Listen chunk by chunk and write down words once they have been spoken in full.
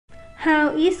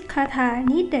How is Katha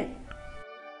needed?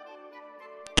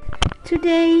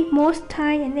 Today, most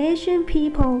Thai and Asian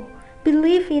people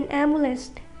believe in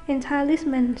amulets and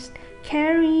talismans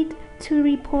carried to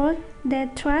report their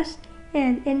trust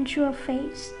and ensure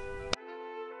faith.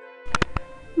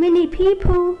 Many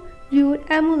people use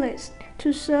amulets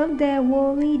to serve their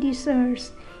worldly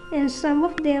desires, and some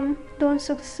of them don't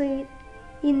succeed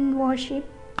in worship.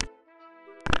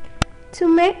 To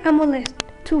make amulets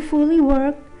to fully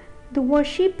work, the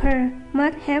worshipper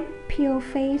must have pure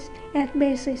faith at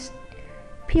basis.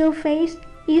 Pure faith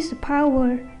is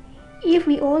power. If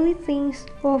we only think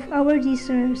of our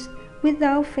desires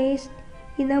without faith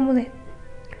in amulet,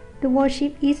 the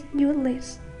worship is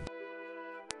useless.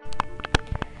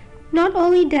 Not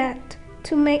only that,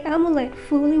 to make amulet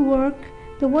fully work,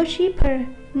 the worshipper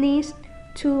needs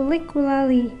to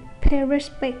regularly pay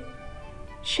respect,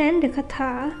 chant the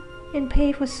katha, and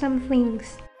pay for some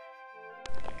things.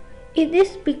 It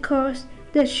is because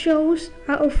that shows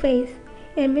our faith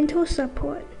and mental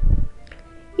support.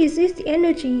 It is the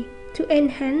energy to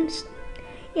enhance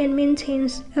and maintain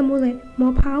amulet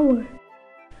more power.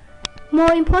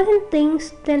 More important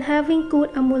things than having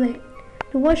good amulet,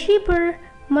 the worshipper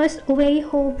must obey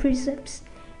whole precepts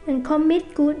and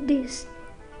commit good deeds.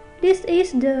 This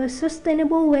is the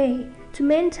sustainable way to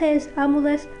maintain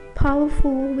amulets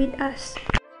powerful with us.